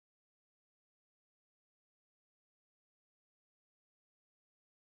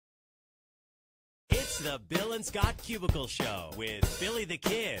the Bill and Scott Cubicle Show with Billy the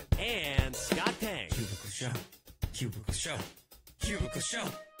Kid and Scott Pang. Cubicle Show. Cubicle Show. Cubicle Show.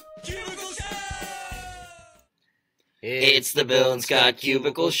 Cubicle Show! It's the Bill and Scott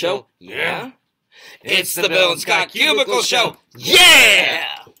Cubicle Show. Yeah. It's the Bill and Scott Cubicle Show. Yeah!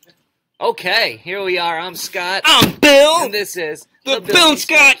 Okay, here we are. I'm Scott. I'm Bill. And this is the Bill and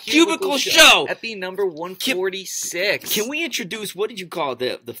Scott Cubicle Show. Epi number 146. Can we introduce, what did you call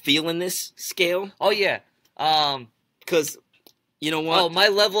it, the feeling-this scale? Oh, yeah. Because, you know what? Oh, my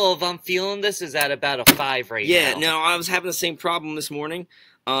level of I'm feeling this is at about a 5 right now. Yeah, no, I was having the same problem this morning.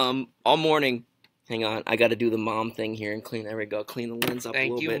 All morning. Hang on, I got to do the mom thing here and clean. There we go. Clean the lens up a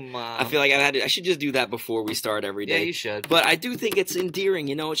little bit. Thank you, Mom. I feel like I should just do that before we start every day. Yeah, you should. But I do think it's endearing.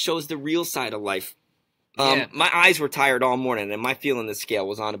 You know, it shows the real side of life. Yeah. My eyes were tired all morning, and my feeling the scale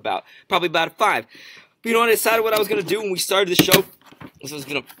was on probably about a 5. But you know what? I decided what I was going to do when we started the show. I was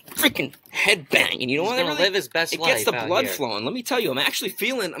going to freaking headbang. And you know what? He's going to live his best life. It gets the blood here. flowing. Let me tell you, I'm actually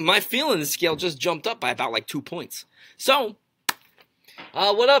my feeling the scale just jumped up by about like 2 points. So,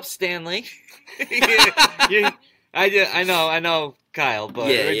 what up, Stanley? I know, Kyle,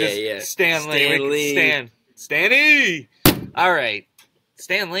 but yeah. Stanley. Stanley. All right,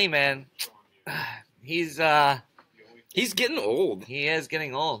 Stanley, man. He's getting old. He is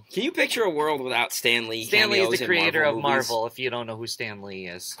getting old. Can you picture a world without Stan Lee? Stanley is the creator of movies? Marvel, if you don't know who Stan Lee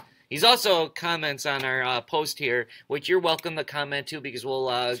is. He's also comments on our post here, which you're welcome to comment to because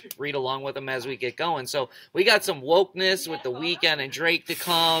we'll read along with them as we get going. So we got some wokeness with The Weeknd and Drake to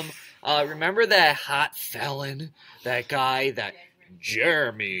come. Remember that hot felon? That guy, that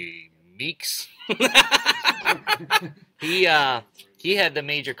Jeremy Meeks? He had the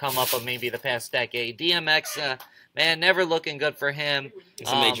major come up of maybe the past decade. DMX, man, never looking good for him.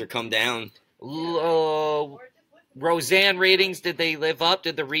 It's a major come down. Roseanne ratings, did they live up?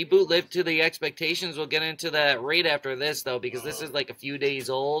 Did the reboot live to the expectations? We'll get into that right after this, though, because this is like a few days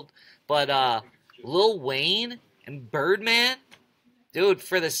old. But Lil Wayne and Birdman, dude,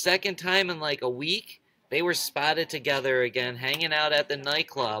 for the second time in like a week, they were spotted together again, hanging out at the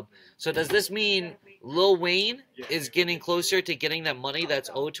nightclub. So does this mean Lil Wayne is getting closer to getting that money that's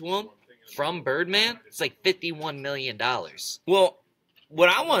owed to him from Birdman? It's like $51 million. Well, what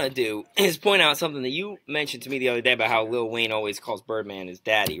I want to do is point out something that you mentioned to me the other day about how Lil Wayne always calls Birdman his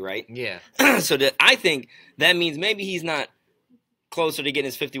daddy, right? Yeah. So I think that means maybe he's not closer to getting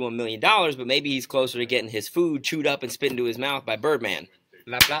his $51 million, but maybe he's closer to getting his food chewed up and spit into his mouth by Birdman.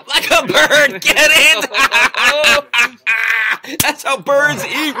 Blah, blah. Like a bird, get it? That's how birds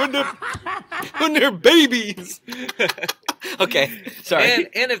eat when they're babies. Okay, sorry.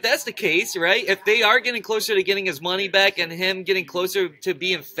 And if that's the case, right, if they are getting closer to getting his money back and him getting closer to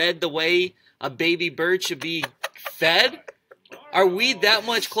being fed the way a baby bird should be fed, are we that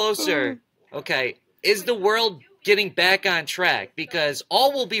much closer? Okay, is the world getting back on track? Because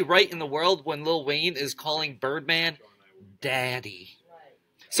all will be right in the world when Lil Wayne is calling Birdman daddy.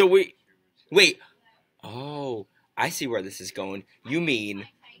 So wait. Oh, I see where this is going. You mean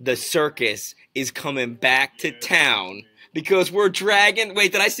the circus is coming back to town because we're dragging...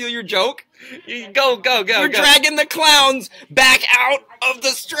 Wait, did I steal your joke? Go. We're dragging the clowns back out of the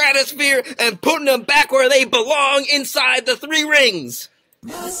stratosphere and putting them back where they belong inside the 3 rings.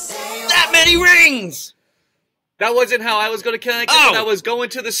 That many rings! That wasn't how I was going to connect it. Oh. I was going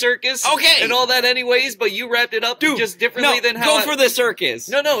to the circus Okay. and all that anyways, but you wrapped it up just differently than how go for the circus.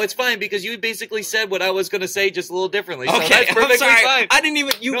 No, it's fine because you basically said what I was going to say just a little differently. So Okay, that's perfectly I'm sorry. fine. I didn't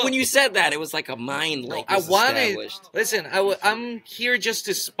even... When you said that, it was like a mind link was established. Listen, I'm here just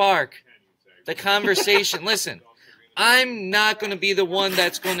to spark the conversation. Listen, I'm not going to be the one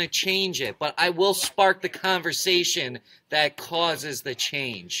that's going to change it, but I will spark the conversation that causes the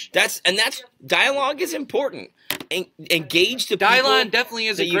change. That's dialogue is important. Engage the Dylon people definitely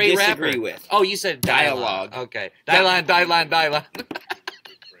is that a great you disagree rapper. with. Oh, you said dialogue. Okay. Dylon.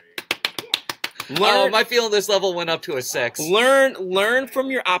 My feeling this level went up to a 6. Learn from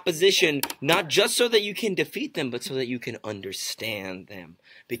your opposition, not just so that you can defeat them, but so that you can understand them.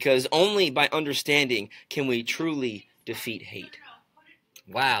 Because only by understanding can we truly defeat hate.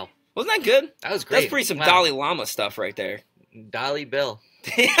 Wow. Wasn't that good? That was great. That's pretty some Wow. Dalai Lama stuff right there. Dolly Bill.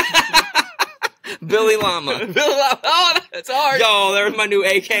 Billy Llama. Bill Llama. Oh, that's hard. Yo, there's my new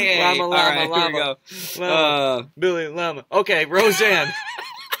AKA. Llama, All right, llama. here we go. Llama. Billy Llama. Okay, Roseanne.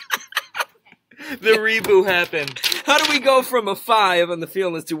 The reboot happened. How do we go from a 5 on the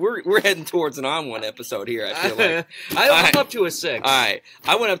feeling list to we're heading towards an on one episode here? I feel like I went up to a 6. All right,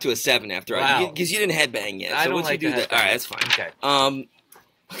 I went up to a 7 after Wow. because you didn't headbang yet. So I don't once like you do the that, all right, headbang. that's fine. Okay.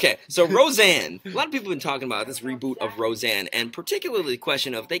 Okay, so Roseanne. A lot of people have been talking about this reboot of Roseanne, and particularly the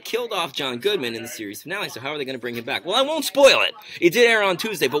question of they killed off John Goodman in the series finale, so how are they going to bring him back? Well, I won't spoil it. It did air on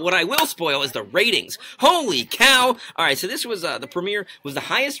Tuesday, but what I will spoil is the ratings. Holy cow! All right, so this was the premiere was the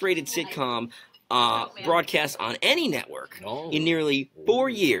highest rated sitcom broadcast on any network in nearly 4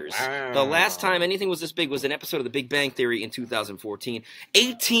 years. Wow. The last time anything was this big was an episode of The Big Bang Theory in 2014.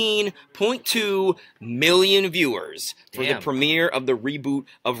 18.2 million viewers for the premiere of the reboot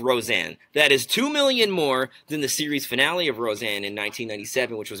of Roseanne. That is 2 million more than the series finale of Roseanne in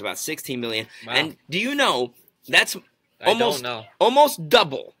 1997, which was about 16 million. Wow. And do you know that's I don't know. almost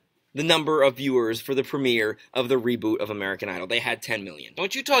double the number of viewers for the premiere of the reboot of American Idol. They had 10 million.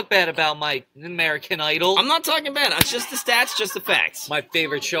 Don't you talk bad about my American Idol. I'm not talking bad. It's just the stats, just the facts. My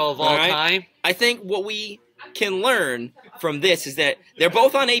favorite show of all time. I think what we can learn from this is that they're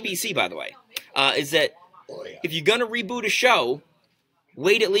both on ABC, by the way. Is that if you're going to reboot a show,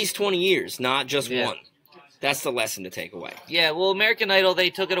 wait at least 20 years, not just one. That's the lesson to take away. Yeah, well, American Idol, they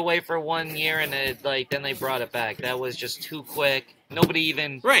took it away for 1 year, and then they brought it back. That was just too quick. Nobody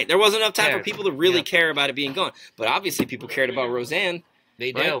even... Right, there wasn't enough time for people to really care about it being gone. But obviously people cared about Roseanne.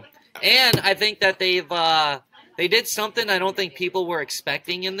 They do. And I think that they did something I don't think people were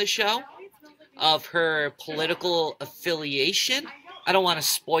expecting in the show of her political affiliation. I don't want to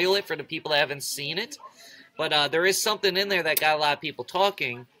spoil it for the people that haven't seen it. But there is something in there that got a lot of people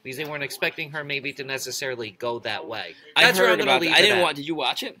talking because they weren't expecting her maybe to necessarily go that way. That's I where heard I'm gonna about leave it. I it didn't at. watch. Did you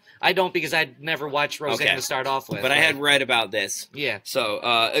watch it? I don't because I'd never watched Roseanne to start off with. But I had read about this. Yeah. So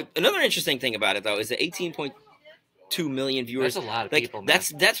another interesting thing about it though is that 18.2 million viewers. That's a lot of people. Man.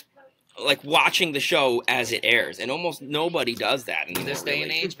 That's like watching the show as it airs, and almost nobody does that in this day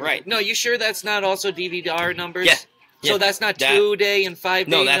and age. Right? No, you sure that's not also DVR numbers? Yeah. So that's not 2-day and 5-day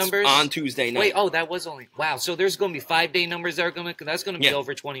no, that's numbers? on Tuesday night. Wait, that was only... Wow, so there's going to be 5-day numbers that's going to be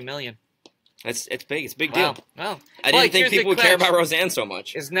over 20 million. It's big. It's a big deal. Wow. I didn't think people would care about Roseanne so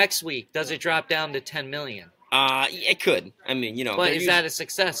much. Is next week, does it drop down to 10 million? It could. I mean, you know. But is that a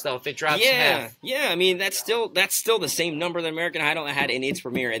success, though, if it drops half? Yeah, I mean, that's still the same number that American Idol had in its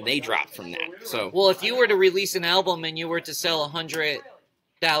premiere, and they dropped from that. So. Well, if you were to release an album and you were to sell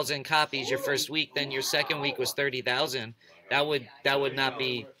 100,000 copies your first week, then your second week was 30,000. That would not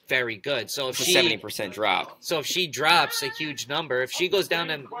be very good. So if it's a 70% drop. So if she drops a huge number, if she goes down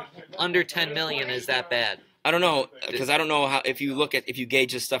to under 10 million, is that bad? I don't know, because I don't know how if you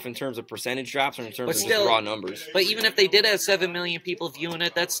gauge this stuff in terms of percentage drops or in terms of just raw numbers. But even if they did have 7 million people viewing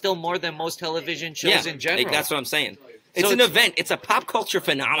it, that's still more than most television shows in general. That's what I'm saying. It's an event. It's a pop culture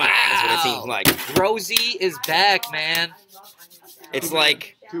phenomenon. Is what it seems like. Rosie is back, man. It's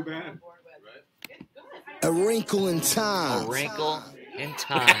like too bad. A wrinkle in time. A wrinkle in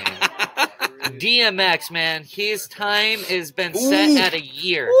time. DMX, man, his time has been set at a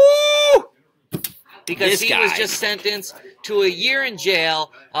year. Ooh. Because he was just sentenced to a year in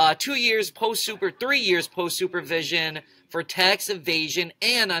jail, 2 years 3 years post supervision for tax evasion,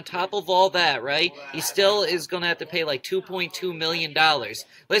 and on top of all that, right, he still is going to have to pay like $2.2 million.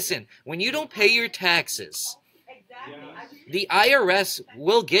 Listen, when you don't pay your taxes, the IRS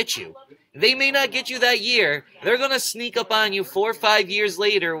will get you. They may not get you that year. They're going to sneak up on you 4 or 5 years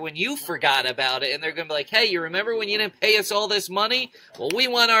later when you forgot about it. And they're going to be like, hey, you remember when you didn't pay us all this money? Well, we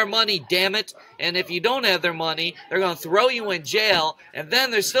want our money, damn it. And if you don't have their money, they're going to throw you in jail. And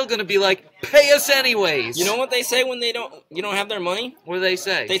then they're still going to be like, pay us anyways. You know what they say when you don't have their money? What do they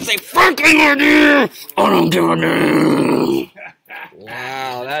say? They say, fucking idea! I don't give a damn!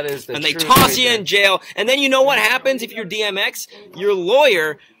 Wow, that is the And they truth toss right you there. in jail. And then you know what happens if you're DMX? Your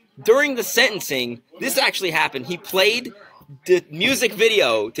lawyer... During the sentencing, this actually happened. He played the music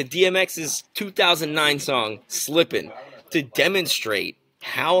video to DMX's 2009 song, Slippin', to demonstrate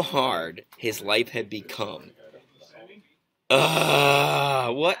how hard his life had become.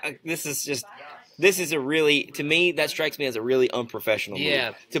 This is a really, to me, that strikes me as a really unprofessional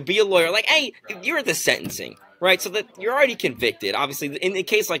move. To be a lawyer, like, hey, you're at the sentencing, right? So that you're already convicted. Obviously, in a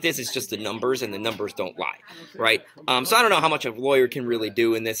case like this, it's just the numbers, and the numbers don't lie, right? So I don't know how much a lawyer can really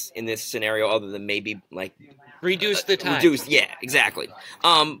do in this scenario, other than maybe like reduce the time. Yeah, exactly.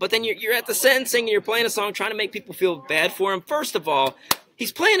 But then you're at the sentencing, and you're playing a song, trying to make people feel bad for him. First of all,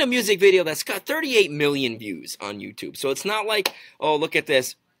 he's playing a music video that's got 38 million views on YouTube. So it's not like, oh, look at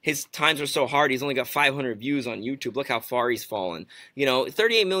this. His times are so hard, he's only got 500 views on YouTube. Look how far he's fallen.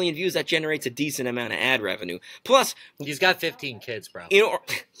 38 million views, that generates a decent amount of ad revenue. Plus... He's got 15 kids, bro.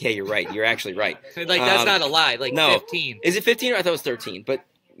 Yeah, you're right. You're actually right. Like, that's not a lie. Like, no. 15. Is it 15? I thought it was 13. But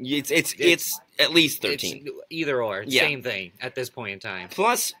It's at least 13. It's either or. Yeah. Same thing at this point in time.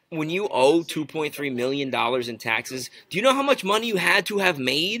 Plus, when you owe $2.3 million in taxes, do you know how much money you had to have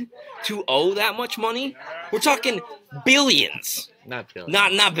made to owe that much money? We're talking billions. Not billions.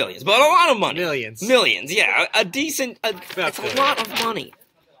 Not billions, but a lot of money. Millions. Millions, yeah. It's a lot of money.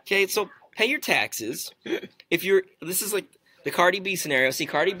 Okay, so pay your taxes. This is like the Cardi B scenario. See,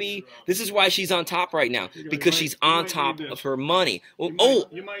 Cardi B, this is why she's on top right now, because she's on top of her money. Well,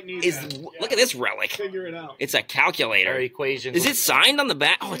 look at this relic. Figure it out. It's a calculator. Our equations. Is it signed on the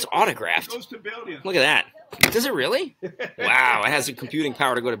back? Oh, it's autographed. It goes to billions. Look at that. Does it really? Wow, it has the computing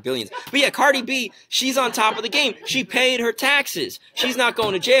power to go to billions. But yeah, Cardi B, she's on top of the game. She paid her taxes. She's not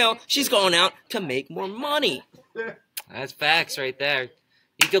going to jail. She's going out to make more money. That's facts right there.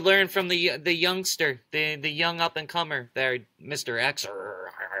 You could learn from the youngster, the young up-and-comer there, Mr. X.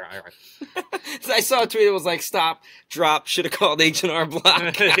 I saw a tweet that was like, stop, drop, should have called H&R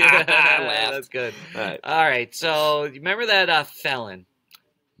Block. That's good. All right, so remember that felon?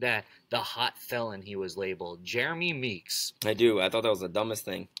 The hot felon he was labeled, Jeremy Meeks. I do. I thought that was the dumbest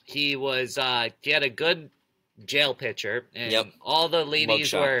thing. He was, he had a good jail picture, and Yep. all the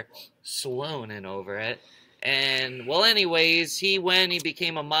ladies Mugshot. were swooning over it. And, well, anyways, he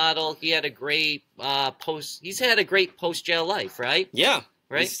became a model. He had a great he's had a great post-jail life, right? Yeah.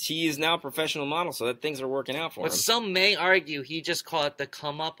 Right? He is now a professional model, so that things are working out for But him. some may argue he just caught the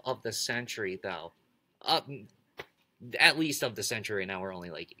come-up of the century, though. At least of the century. Now we're only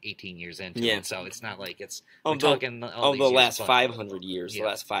like 18 years into it, so it's not like it's... We're talking all of these the years, last but- 500 years, Yeah. the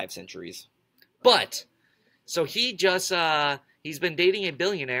last 5 centuries. But, so he just, he's been dating a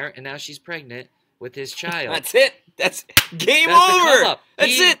billionaire, and now she's pregnant with his child. That's it. That's game That's the over. come-up.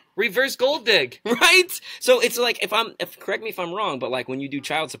 That's He it. Reverse gold dig. Right? So it's like, correct me if I'm wrong, but like when you do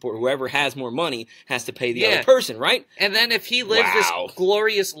child support, whoever has more money has to pay the other person, right? And then if he lives Wow. this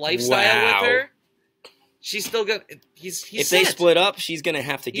glorious lifestyle Wow. with her, she's still gonna. He's If set. they split up, she's gonna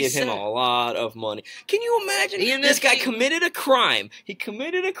have to give He's him set. a lot of money. Can you imagine? Even This if guy he- committed a crime. He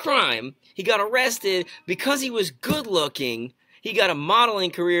committed a crime. He got arrested because he was good looking. He got a modeling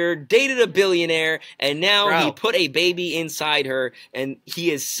career, dated a billionaire, and now Bro. he put a baby inside her, and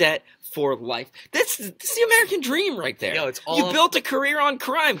he is set for life. This is the American dream right there. Yo, it's all- You built a career on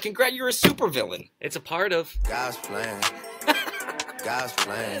crime. Congrats, you're a supervillain. It's a part of God's plan. God's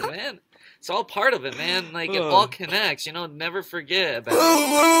plan. man. It's all part of it, man. Like it all connects. You know, never forget about it.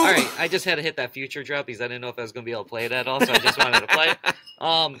 All right, I just had to hit that future drop because I didn't know if I was gonna be able to play it at all, so I just wanted to play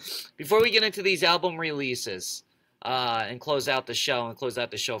it. Before we get into these album releases and close out the show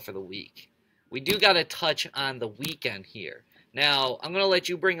for the week, we do got to touch on the weekend here. Now, I'm gonna let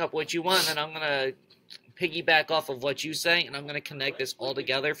you bring up what you want, and I'm gonna piggyback off of what you say, and I'm gonna connect this all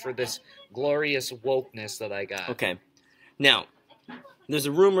together for this glorious wokeness that I got. Okay. Now, there's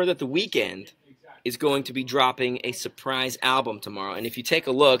a rumor that The Weeknd is going to be dropping a surprise album tomorrow. And if you take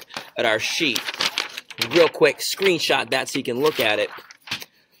a look at our sheet, real quick, screenshot that so you can look at it.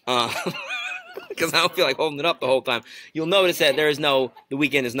 Because I don't feel like holding it up the whole time. You'll notice that The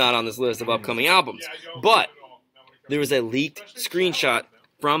Weeknd is not on this list of upcoming albums. But there was a leaked screenshot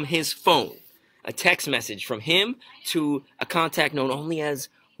from his phone. A text message from him to a contact known only as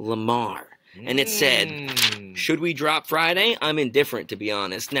Lamar. And it said, should we drop Friday? I'm indifferent, to be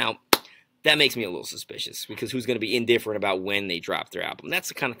honest. Now, that makes me a little suspicious, because who's going to be indifferent about when they drop their album? That's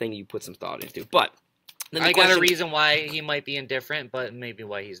the kind of thing you put some thought into. But then the I got a question- reason why he might be indifferent, but maybe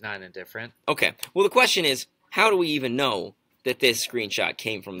why he's not indifferent. Okay. Well, the question is, how do we even know that this screenshot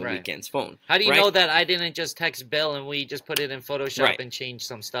came from The Right. Weeknd's phone? How do you right? know that I didn't just text Bill and we just put it in Photoshop Right. and change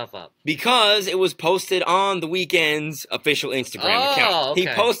some stuff up? Because it was posted on The Weeknd's official Instagram Oh, account. He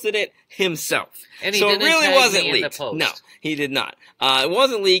okay. posted it himself. And he so it didn't really tag wasn't me in the leaked. post. No, he did not. It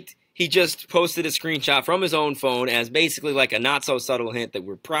wasn't leaked. He just posted a screenshot from his own phone as basically like a not-so-subtle hint that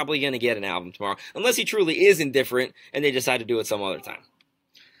we're probably going to get an album tomorrow, unless he truly is indifferent and they decide to do it some other time.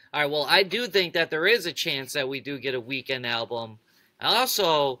 All right, well, I do think that there is a chance that we do get a Weekend album. I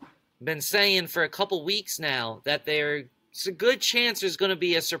also been saying for a couple weeks now that there's a good chance there's going to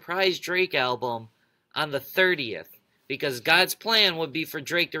be a surprise Drake album on the 30th. Because God's plan would be for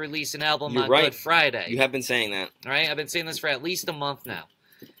Drake to release an album You're on right. Good Friday. You have been saying that. All right, I've been saying this for at least a month now.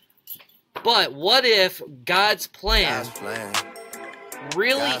 But what if God's plan God's plan.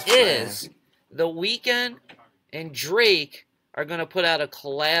 really God's plan. is The Weeknd and Drake are going to put out a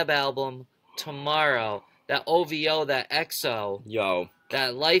collab album tomorrow? That OVO, that XO, Yo.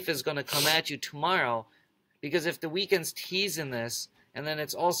 that Life is going to come at you tomorrow. Because if The Weeknd's teasing this, and then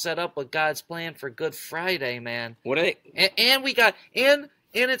it's all set up with God's plan for Good Friday, man. What are they? And we got, and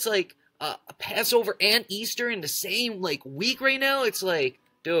it's like Passover and Easter in the same like week right now. It's like,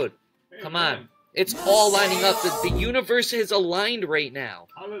 Dude, come on. It's all lining up. The universe is aligned right now.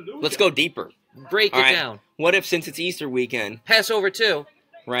 Let's go deeper. Break All it right. down. What if, since it's Easter weekend, Passover too.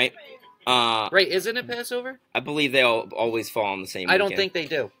 right? Right, isn't it Passover? I believe they all always fall on the same I weekend. don't think they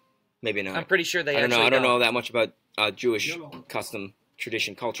do. Maybe not. I'm pretty sure they I don't know. actually I don't know that much about Jewish custom,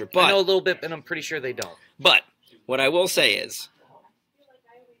 tradition, culture. I know a But little bit, and I'm pretty sure they don't. what I will say is,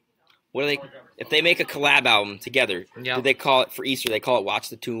 what do they? If they make a collab album together, Yeah. do they call it for Easter? They call it "Watch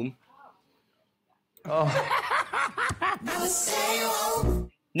the Tomb."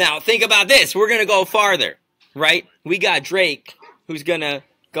 Now think about this. We're gonna go farther, right? We got Drake, who's gonna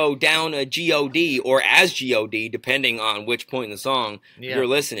go down a God or as God, depending on which point in the song you're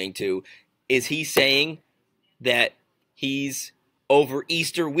listening to. Is he saying that he's over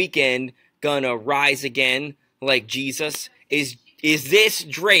Easter weekend gonna rise again like Jesus? Is this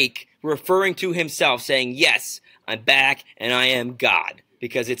Drake referring to himself, saying, "Yes, I'm back and I am God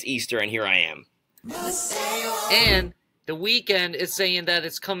because it's Easter and here I am"? And the weekend is saying that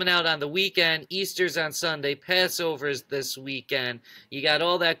it's coming out on the weekend. Easter's on Sunday. Passover's this weekend. You got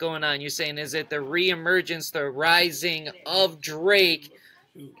all that going on. You're saying, is it the reemergence, the rising of Drake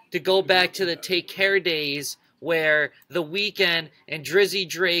to go back to the Take Care days where The Weeknd and Drizzy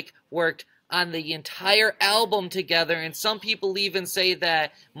Drake worked on the entire album together, and some people even say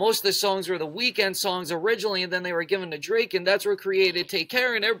that most of the songs were The Weeknd songs originally, and then they were given to Drake, and that's what created Take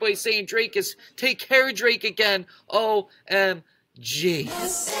Care, and everybody's saying Drake is Take Care Drake again. OMG.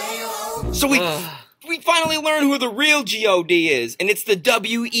 So we finally learned who the real God is, and it's the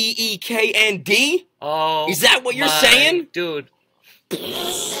WEEKND? Oh, is that what you're saying? Dude.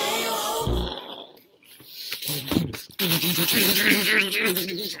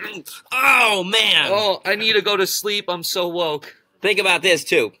 Oh, man. Oh, I need to go to sleep. I'm so woke. Think about this,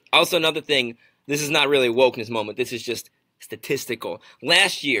 too. Also, another thing, this is not really a wokeness moment. This is just statistical.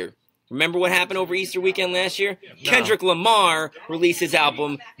 Last year, remember what happened over Easter weekend last year? No. Kendrick Lamar released his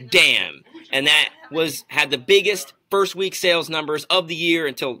album, Damn. And that had the biggest first week sales numbers of the year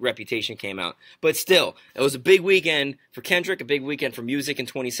until Reputation came out. But still, it was a big weekend for Kendrick, a big weekend for music in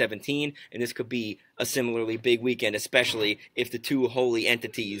 2017, and this could be a similarly big weekend, especially if the two holy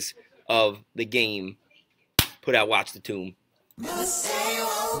entities of the game put out Watch the Tomb.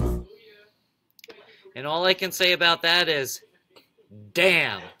 And all I can say about that is,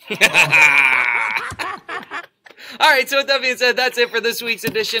 damn. All right, so with that being said, that's it for this week's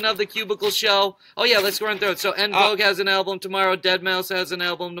edition of the Cubicle Show. Oh, yeah, let's run through it. So, En Vogue has an album tomorrow. Deadmau5 has an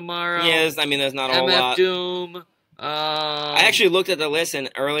album tomorrow. Yes, I mean, there's not a whole MF lot. Doom. I actually looked at the list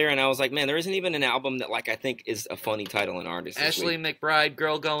earlier, and I was like, man, there isn't even an album that, like, I think is a funny title and artist this Ashley week. McBride,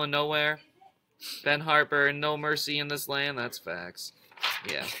 Girl Going Nowhere. Ben Harper, No Mercy in This Land. That's facts.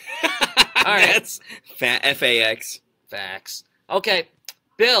 Yeah. All right. That's FAX. Facts. Okay.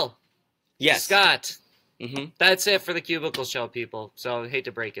 Bill. Yes. Scott. Mm-hmm. That's it for the Cubicle Show, people. So, I hate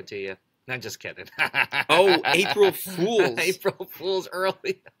to break it to you. I'm just kidding. Oh, April Fools. April Fools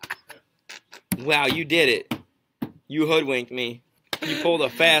early. Wow, you did it. You hoodwinked me. You pulled a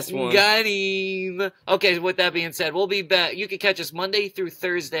fast one. Got him. Okay, with that being said, we'll be back. You can catch us Monday through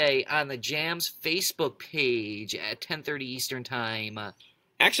Thursday on the Jams Facebook page at 10:30 Eastern Time.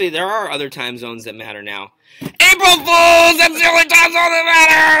 Actually, there are other time zones that matter now. April Fools! That's the only time zone that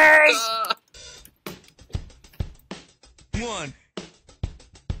matters! One.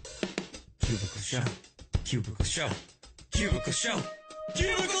 Cubicle Show. Cubicle Show. Cubicle Show.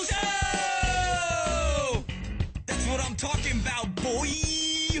 Cubicle Show! That's what I'm talking about, boy!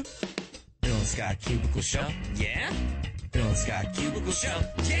 Bill and Scott Cubicle Show. Yeah? Bill and Scott Cubicle Show.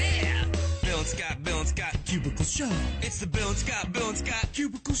 Yeah! Bill and Scott Cubicle Show. It's the Bill and Scott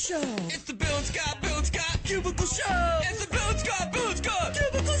Cubicle Show. It's the Bill and Scott Cubicle Show. It's the Bill and Scott Cubicle Show.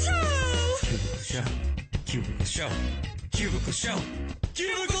 Cubicle Show. Cubicle Show. Cubicle Show.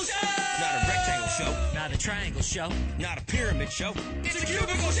 Cubicle Show! Not a rectangle show. Not a triangle show. Not a pyramid show. It's a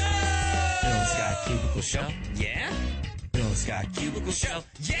cubicle show! Bill and Scott Cubicle Show. Yeah? Bill and Scott Cubicle Show.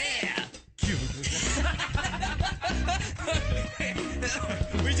 Yeah! Cubicle Show.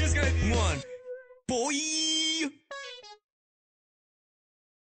 We're just gonna... One. Boy!